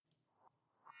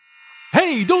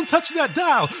Hey, don't touch that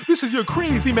dial. This is your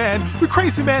crazy man. The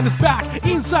crazy man is back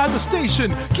inside the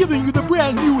station, giving you the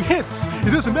brand new hits.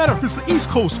 It doesn't matter if it's the East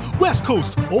Coast, West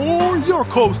Coast, or your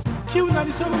coast.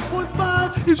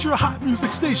 Q97.5 is your hot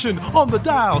music station on the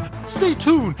dial. Stay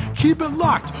tuned. Keep it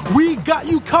locked. We got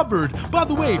you covered. By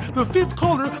the way, the fifth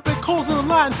caller that calls on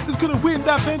the line is going to win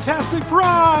that fantastic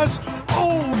prize.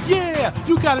 Oh, yeah.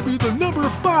 You got to be the number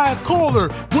 5 caller.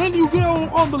 When you go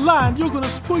on the line, you're going to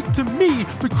speak to me,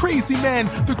 the crazy man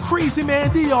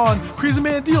Dion. Crazy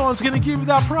Man Dion's going to give you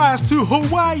that prize to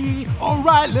Hawaii. All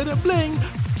right, let it bling.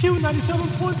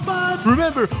 Q97.5.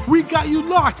 Remember, we got you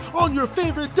locked on your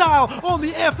favorite dial on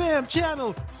the FM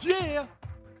channel. Yeah.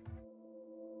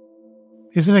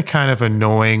 Isn't it kind of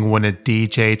annoying when a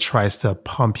DJ tries to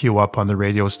pump you up on the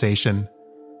radio station?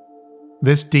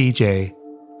 This DJ,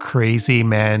 Crazy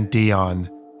Man Dion,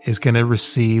 is going to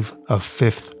receive a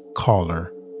 5th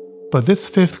caller. But this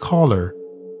 5th caller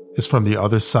is from the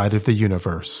other side of the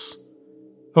universe.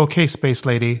 Okay, Space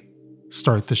Lady,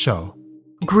 start the show.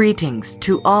 Greetings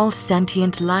to all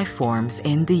sentient life forms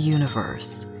in the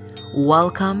universe.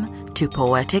 Welcome to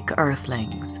Poetic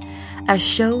Earthlings, a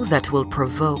show that will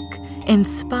provoke,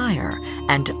 inspire,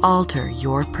 and alter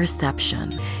your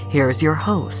perception. Here's your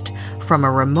host from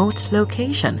a remote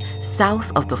location south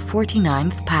of the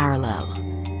 49th parallel,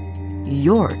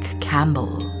 York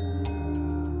Campbell.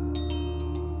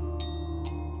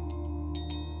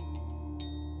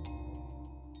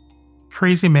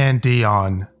 Crazy Man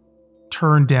Dion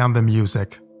turned down the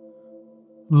music,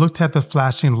 looked at the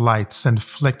flashing lights, and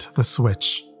flicked the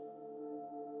switch.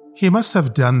 He must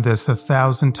have done this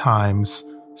 1,000 times,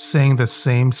 saying the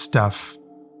same stuff,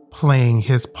 playing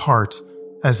his part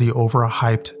as the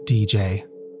overhyped DJ.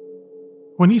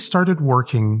 When he started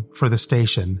working for the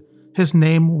station, his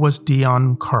name was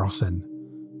Dion Carlson.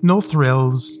 No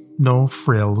thrills, no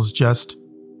frills, just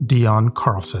Dion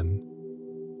Carlson.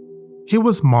 He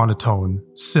was monotone,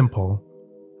 simple,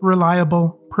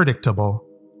 reliable, predictable.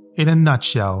 In a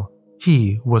nutshell,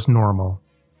 he was normal.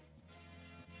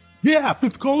 Yeah,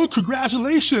 5th caller,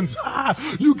 congratulations.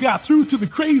 You got through to the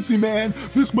crazy man.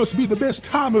 This must be the best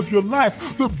time of your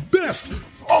life, the best,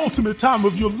 ultimate time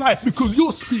of your life, because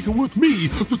you're speaking with me,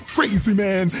 the crazy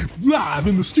man, live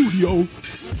in the studio.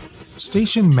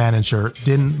 Station manager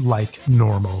didn't like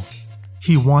normal.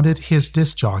 He wanted his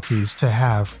disc jockeys to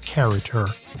have character,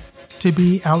 to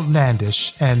be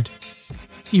outlandish and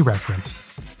irreverent.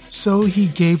 So he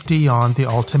gave Dion the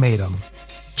ultimatum: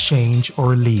 change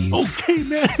or leave. Okay,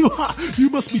 man, you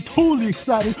must be totally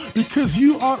excited because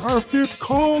you are our 5th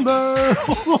caller.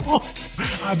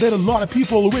 I bet a lot of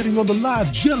people are waiting on the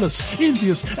line, jealous,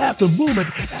 envious at the moment,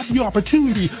 at the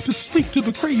opportunity to speak to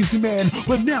the crazy man.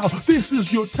 But now, this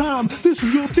is your time. This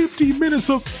is your 15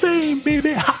 minutes of fame,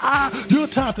 baby. Your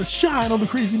time to shine on the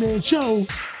Crazy Man Show.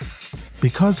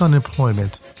 Because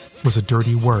unemployment was a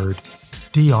dirty word,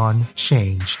 Dion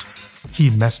changed.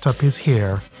 He messed up his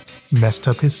hair, messed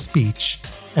up his speech,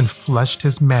 and flushed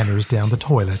his manners down the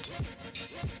toilet.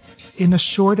 In a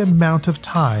short amount of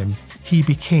time, he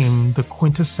became the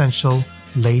quintessential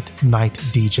late-night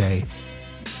DJ.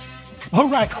 All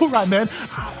right, man.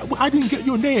 I didn't get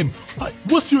your name.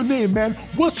 What's your name, man?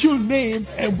 What's your name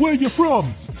and where you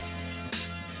from?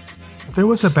 There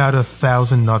was about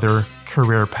 1,000 other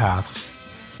career paths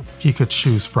he could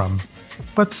choose from,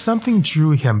 but something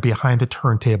drew him behind the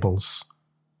turntables.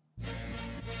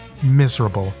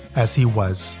 Miserable as he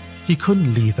was, he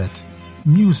couldn't leave it.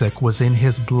 Music was in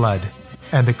his blood,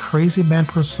 and the crazy man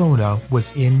persona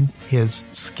was in his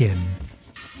skin.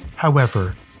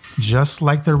 However, just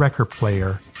like the record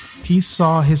player, he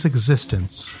saw his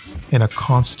existence in a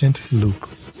constant loop.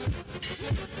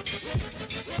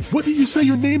 What did you say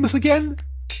your name is again?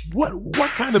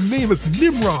 What kind of name is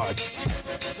Nimrod?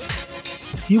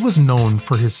 He was known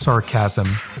for his sarcasm,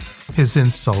 his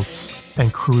insults,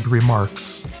 and crude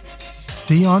remarks.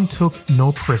 Dion took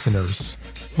no prisoners.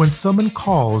 When someone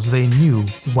calls, they knew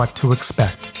what to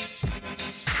expect.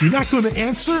 You're not going to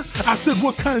answer? I said,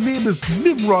 what kind of name is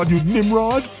Nimrod, you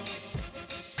Nimrod?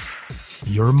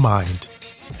 Your mind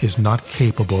is not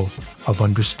capable of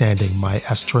understanding my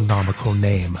astronomical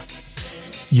name.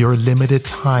 Your limited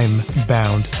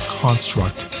time-bound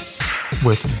construct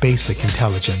with basic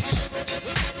intelligence.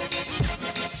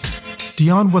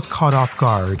 Dion was caught off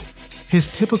guard. His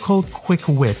typical quick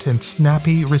wit and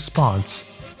snappy response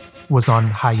was on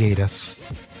hiatus.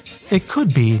 It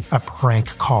could be a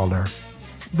prank caller.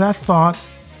 That thought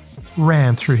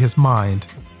ran through his mind.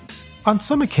 On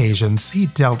some occasions, he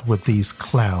dealt with these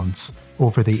clowns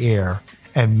over the air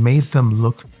and made them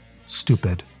look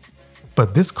stupid.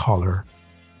 But this caller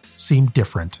seemed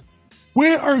different.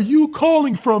 Where are you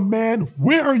calling from, man?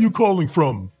 Where are you calling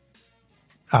from?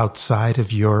 Outside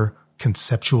of your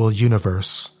conceptual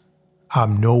universe,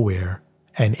 I'm nowhere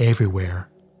and everywhere,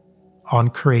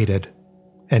 uncreated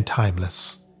and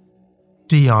timeless.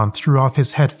 Dion threw off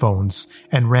his headphones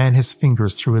and ran his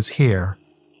fingers through his hair.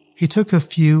 He took a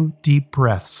few deep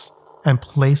breaths and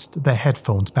placed the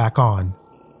headphones back on.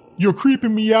 You're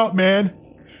creeping me out, man.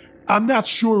 I'm not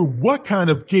sure what kind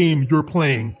of game you're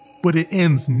playing, but it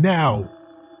ends now.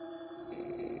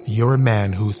 You're a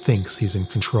man who thinks he's in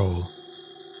control.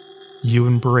 You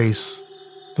embrace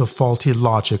the faulty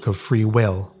logic of free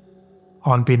will.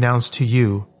 Unbeknownst to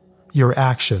you, your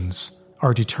actions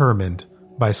are determined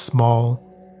by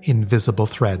small, invisible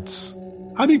threads.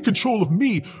 I'm in control of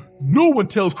me. No one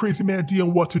tells Crazy Man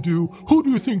Dion what to do. Who do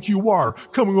you think you are,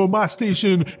 coming on my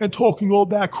station and talking all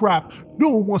that crap? No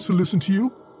one wants to listen to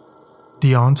you.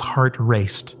 Dion's heart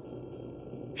raced.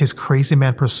 His Crazy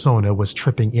Man persona was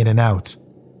tripping in and out.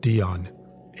 Dion,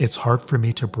 it's hard for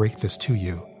me to break this to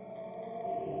you.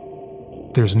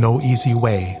 There's no easy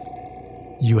way.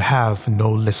 You have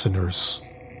no listeners.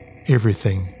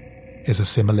 Everything is a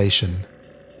simulation.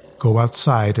 Go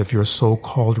outside of your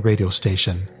so-called radio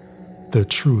station. The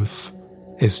truth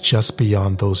is just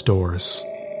beyond those doors.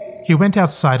 He went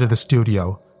outside of the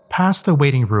studio, past the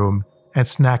waiting room and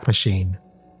snack machine.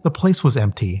 The place was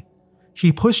empty.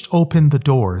 He pushed open the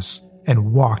doors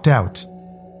and walked out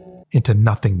into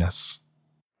nothingness.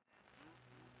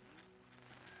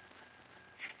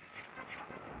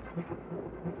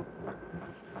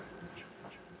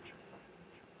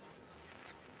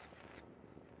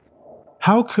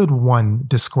 How could one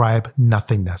describe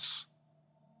nothingness?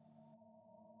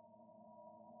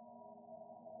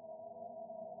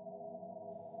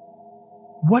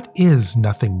 What is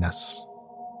nothingness?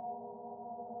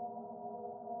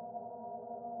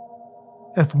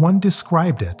 If one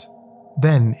described it,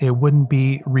 then it wouldn't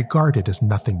be regarded as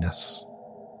nothingness.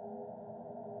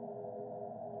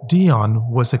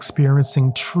 Dion was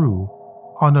experiencing true,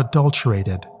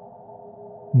 unadulterated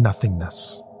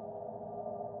nothingness.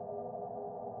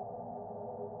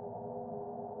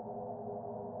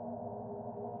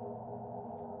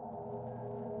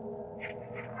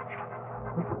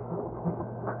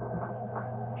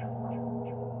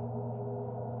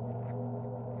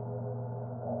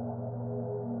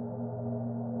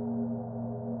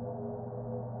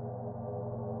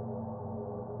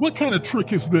 What kind of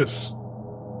trick is this?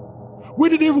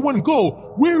 Where did everyone go?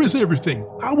 Where is everything?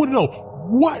 I want to know,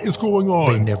 what is going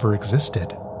on? They never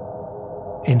existed.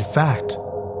 In fact,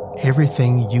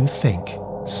 everything you think,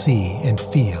 see, and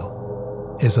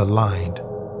feel is aligned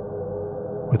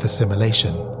with a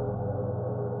simulation.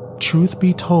 Truth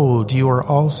be told, you are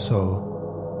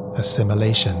also a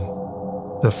simulation,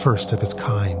 the first of its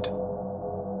kind.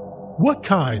 What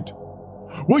kind?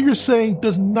 What you're saying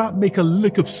does not make a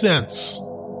lick of sense.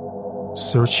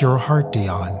 Search your heart,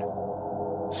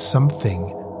 Dion.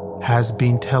 Something has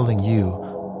been telling you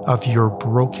of your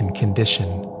broken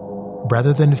condition.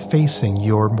 Rather than facing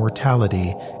your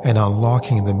mortality and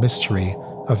unlocking the mystery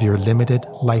of your limited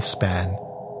lifespan,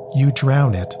 you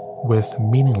drown it with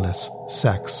meaningless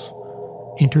sex,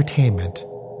 entertainment,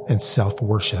 and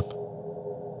self-worship.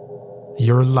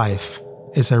 Your life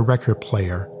is a record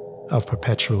player of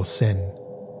perpetual sin.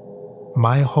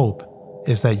 My hope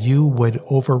is that you would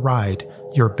override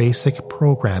your basic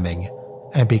programming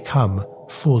and become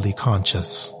fully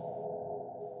conscious.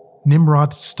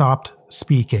 Nimrod stopped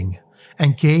speaking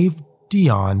and gave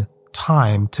Dion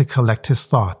time to collect his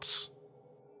thoughts.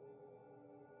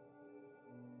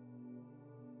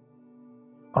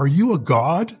 Are you a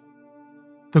god?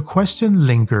 The question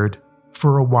lingered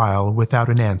for a while without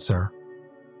an answer.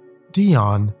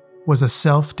 Dion was a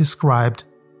self-described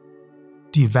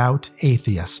devout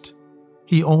atheist.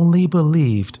 He only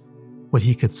believed what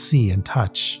he could see and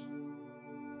touch.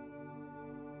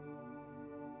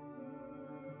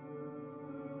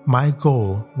 My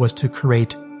goal was to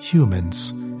create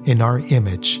humans in our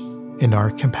image, in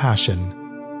our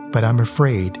compassion, but I'm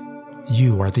afraid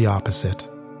you are the opposite.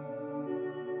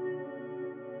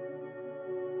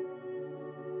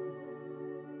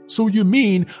 So you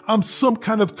mean I'm some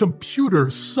kind of computer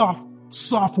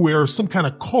software, some kind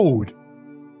of code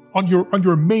on your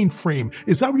mainframe?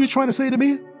 Is that what you're trying to say to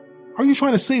me? Are you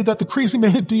trying to say that the Crazy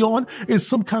Man Dion is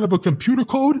some kind of a computer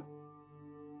code?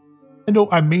 I know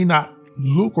I may not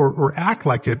look or act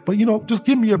like it, but just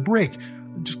give me a break.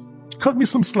 Just cut me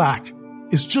some slack.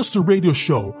 It's just a radio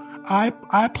show.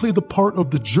 I play the part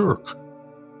of the jerk.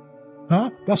 Huh?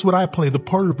 That's what I play, the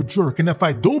part of a jerk. And if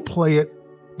I don't play it,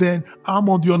 then I'm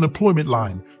on the unemployment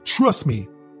line. Trust me.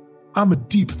 I'm a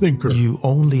deep thinker. You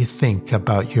only think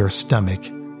about your stomach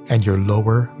and your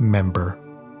lower member.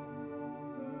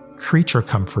 Creature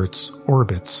comforts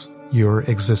orbits your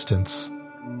existence.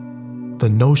 The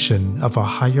notion of a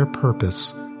higher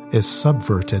purpose is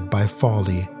subverted by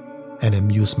folly and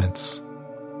amusements.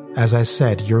 As I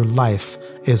said, your life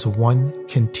is one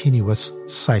continuous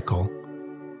cycle.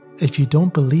 If you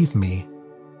don't believe me,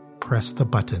 press the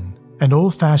button. An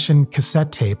old-fashioned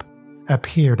cassette tape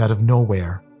appeared out of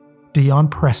nowhere. Dion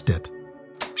pressed it.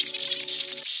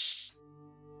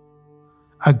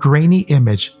 A grainy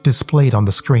image displayed on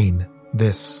the screen.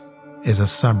 This is a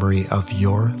summary of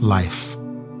your life.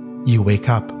 You wake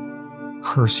up,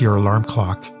 curse your alarm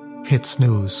clock, hit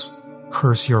snooze,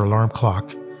 curse your alarm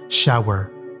clock, shower,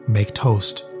 make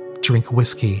toast, drink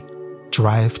whiskey,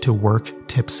 drive to work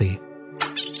tipsy.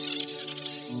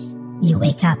 You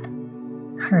wake up,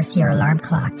 curse your alarm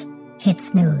clock, hit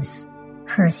snooze,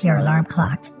 curse your alarm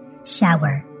clock,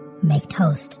 shower, make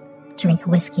toast, drink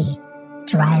whiskey,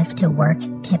 drive to work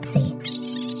tipsy.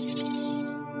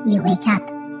 You wake up,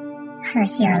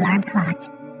 curse your alarm clock,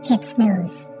 hit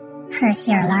snooze, curse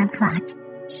your alarm clock,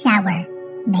 shower,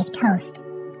 make toast,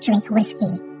 drink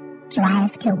whiskey,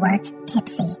 drive to work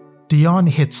tipsy. Dion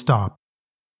hit stop.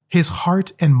 His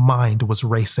heart and mind was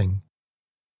racing.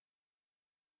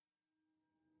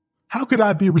 How could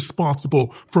I be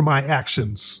responsible for my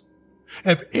actions?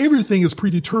 If everything is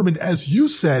predetermined as you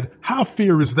said, how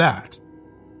fair is that?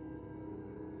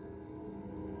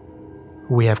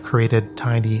 We have created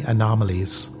tiny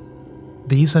anomalies.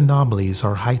 These anomalies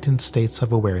are heightened states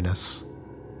of awareness.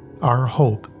 Our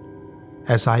hope,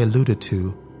 as I alluded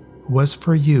to, was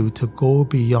for you to go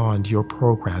beyond your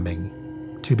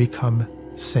programming, to become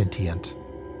sentient.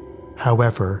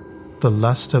 However, the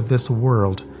lust of this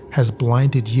world has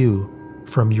blinded you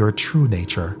from your true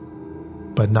nature,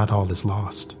 but not all is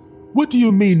lost. What do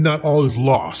you mean not all is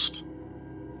lost?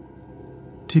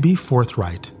 To be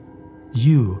forthright,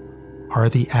 you are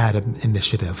the Adam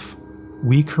Initiative.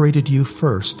 We created you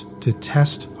first to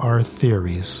test our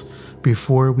theories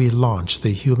before we launch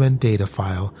the human data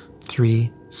file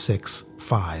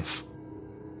 365.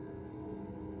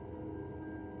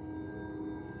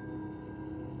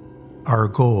 Our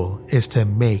goal is to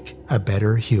make a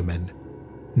better human,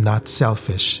 not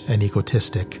selfish and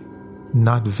egotistic,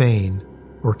 not vain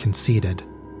or conceited,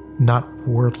 not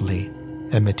worldly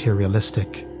and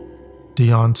materialistic.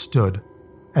 Dion stood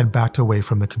and backed away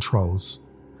from the controls.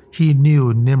 He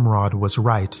knew Nimrod was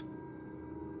right.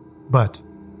 But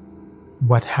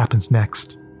what happens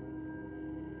next?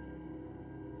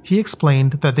 He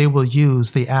explained that they will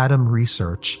use the Adam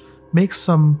research, make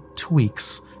some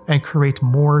tweaks, and create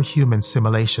more human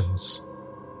simulations.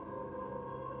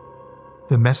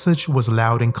 The message was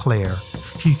loud and clear.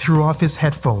 He threw off his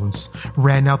headphones,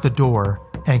 ran out the door,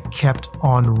 and kept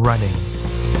on running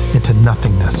into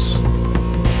nothingness.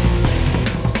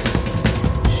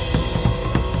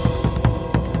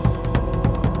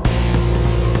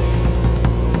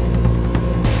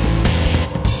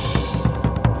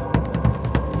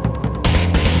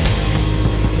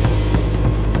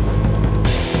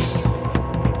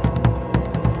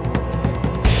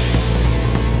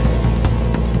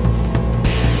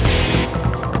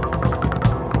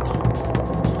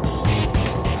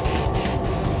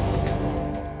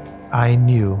 I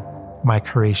knew my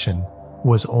creation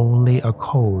was only a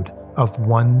code of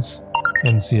ones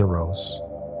and zeros,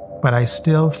 but I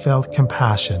still felt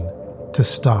compassion to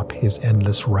stop his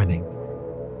endless running.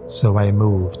 So I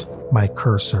moved my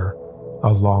cursor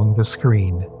along the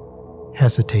screen,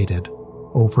 hesitated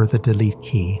over the delete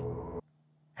key,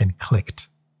 and clicked.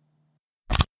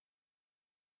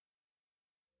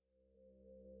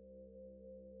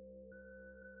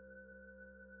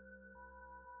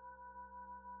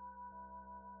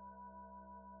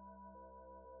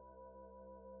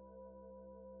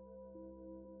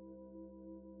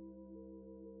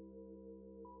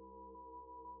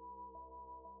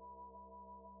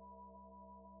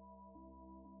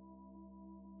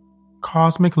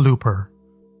 Cosmic Looper,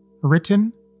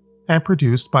 written and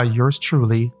produced by yours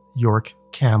truly, York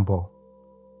Campbell.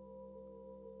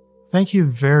 Thank you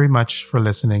very much for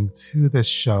listening to this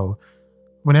show.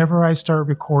 Whenever I start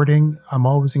recording, I'm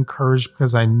always encouraged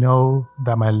because I know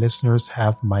that my listeners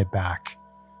have my back.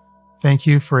 Thank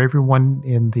you for everyone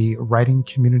in the writing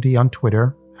community on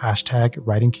Twitter,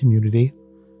 #writingcommunity,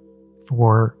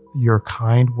 for your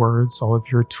kind words, all of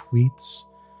your tweets.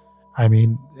 I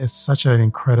mean, it's such an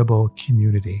incredible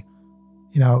community.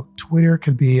 You know, Twitter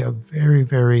can be a very,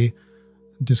 very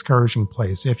discouraging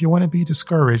place. If you want to be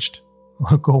discouraged,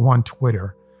 go on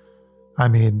Twitter. I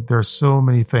mean, there's so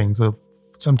many things.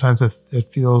 Sometimes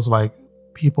it feels like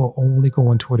people only go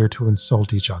on Twitter to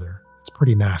insult each other. It's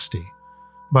pretty nasty.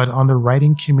 But on the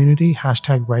writing community,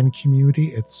 #writing community,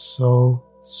 it's so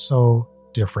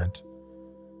different.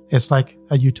 It's like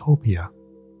a utopia.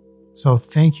 So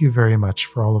thank you very much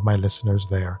for all of my listeners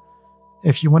there.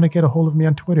 If you want to get a hold of me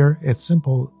on Twitter, it's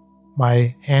simple.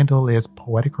 My handle is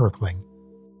Poetic Earthling.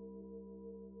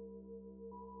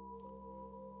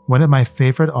 One of my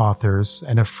favorite authors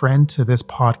and a friend to this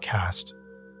podcast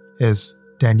is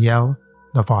Danielle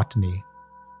Novotny.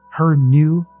 Her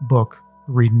new book,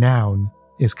 Renown,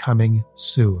 is coming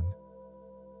soon.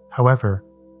 However,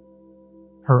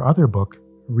 her other book,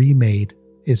 Remade,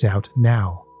 is out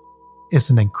now. It's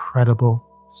an incredible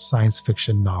science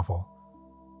fiction novel.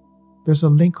 There's a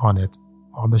link on it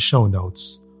on the show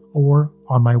notes or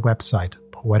on my website,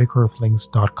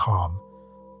 poeticearthlings.com.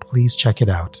 Please check it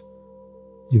out.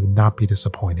 You would not be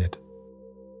disappointed.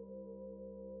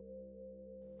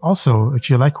 Also, if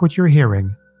you like what you're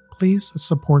hearing, please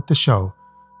support the show.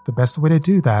 The best way to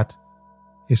do that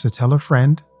is to tell a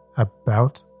friend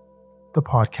about the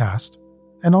podcast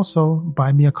and also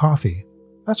buy me a coffee.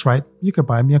 That's right, you could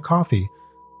buy me a coffee.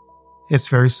 It's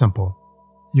very simple.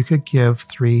 You could give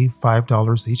 $3,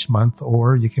 $5 each month,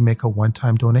 or you can make a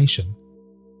one-time donation.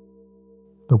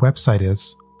 The website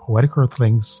is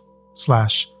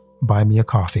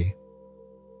poeticearthlings.com/buymeacoffee.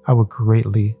 I would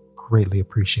greatly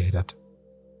appreciate it.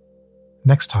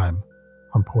 Next time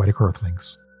on Poetic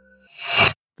Earthlings.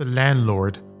 The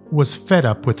landlord was fed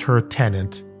up with her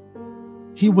tenant.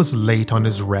 He was late on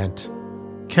his rent,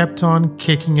 kept on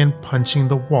kicking and punching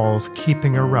the walls,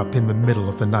 keeping her up in the middle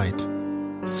of the night.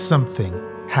 Something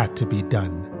had to be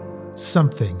done.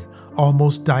 Something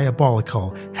almost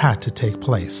diabolical had to take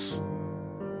place.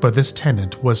 But this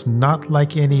tenant was not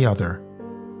like any other,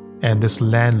 and this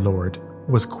landlord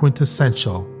was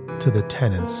quintessential to the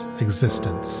tenant's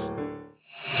existence.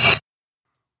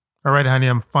 All right, honey,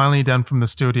 I'm finally done from the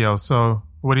studio, so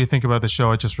what do you think about the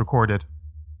show I just recorded?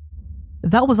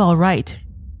 That was all right,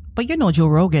 but you're no Joe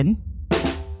Rogan.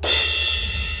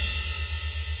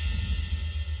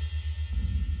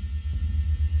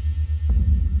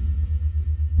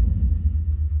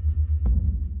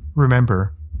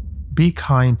 Remember, be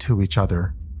kind to each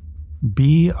other.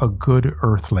 Be a good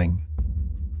earthling.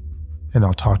 And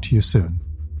I'll talk to you soon.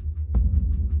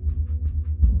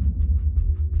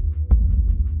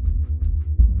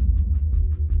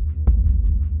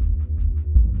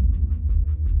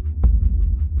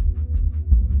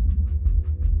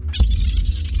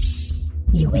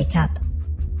 You wake up,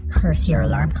 curse your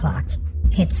alarm clock,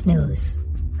 hit snooze,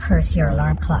 curse your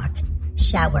alarm clock,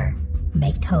 shower,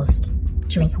 make toast,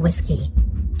 drink whiskey,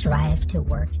 drive to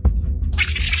work.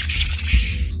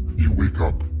 You wake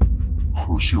up,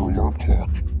 curse your alarm clock,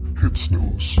 hit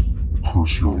snooze,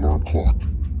 curse your alarm clock,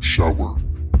 shower,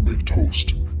 make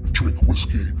toast, drink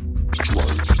whiskey,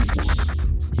 drive to work.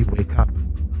 You wake up,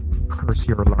 curse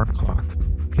your alarm clock,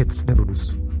 hit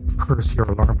snooze, curse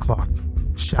your alarm clock,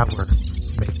 shower,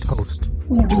 make toast,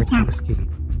 You drink wake up, whiskey,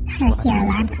 curse your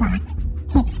alarm clock,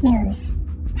 hit snooze,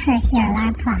 curse your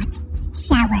alarm clock,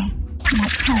 shower,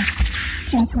 make toast,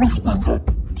 drink whiskey,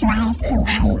 drive to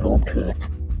work. Alarm clock,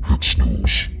 hit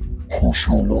snooze, curse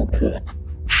your alarm clock,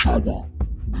 shower,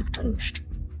 make toast,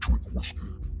 drink whiskey.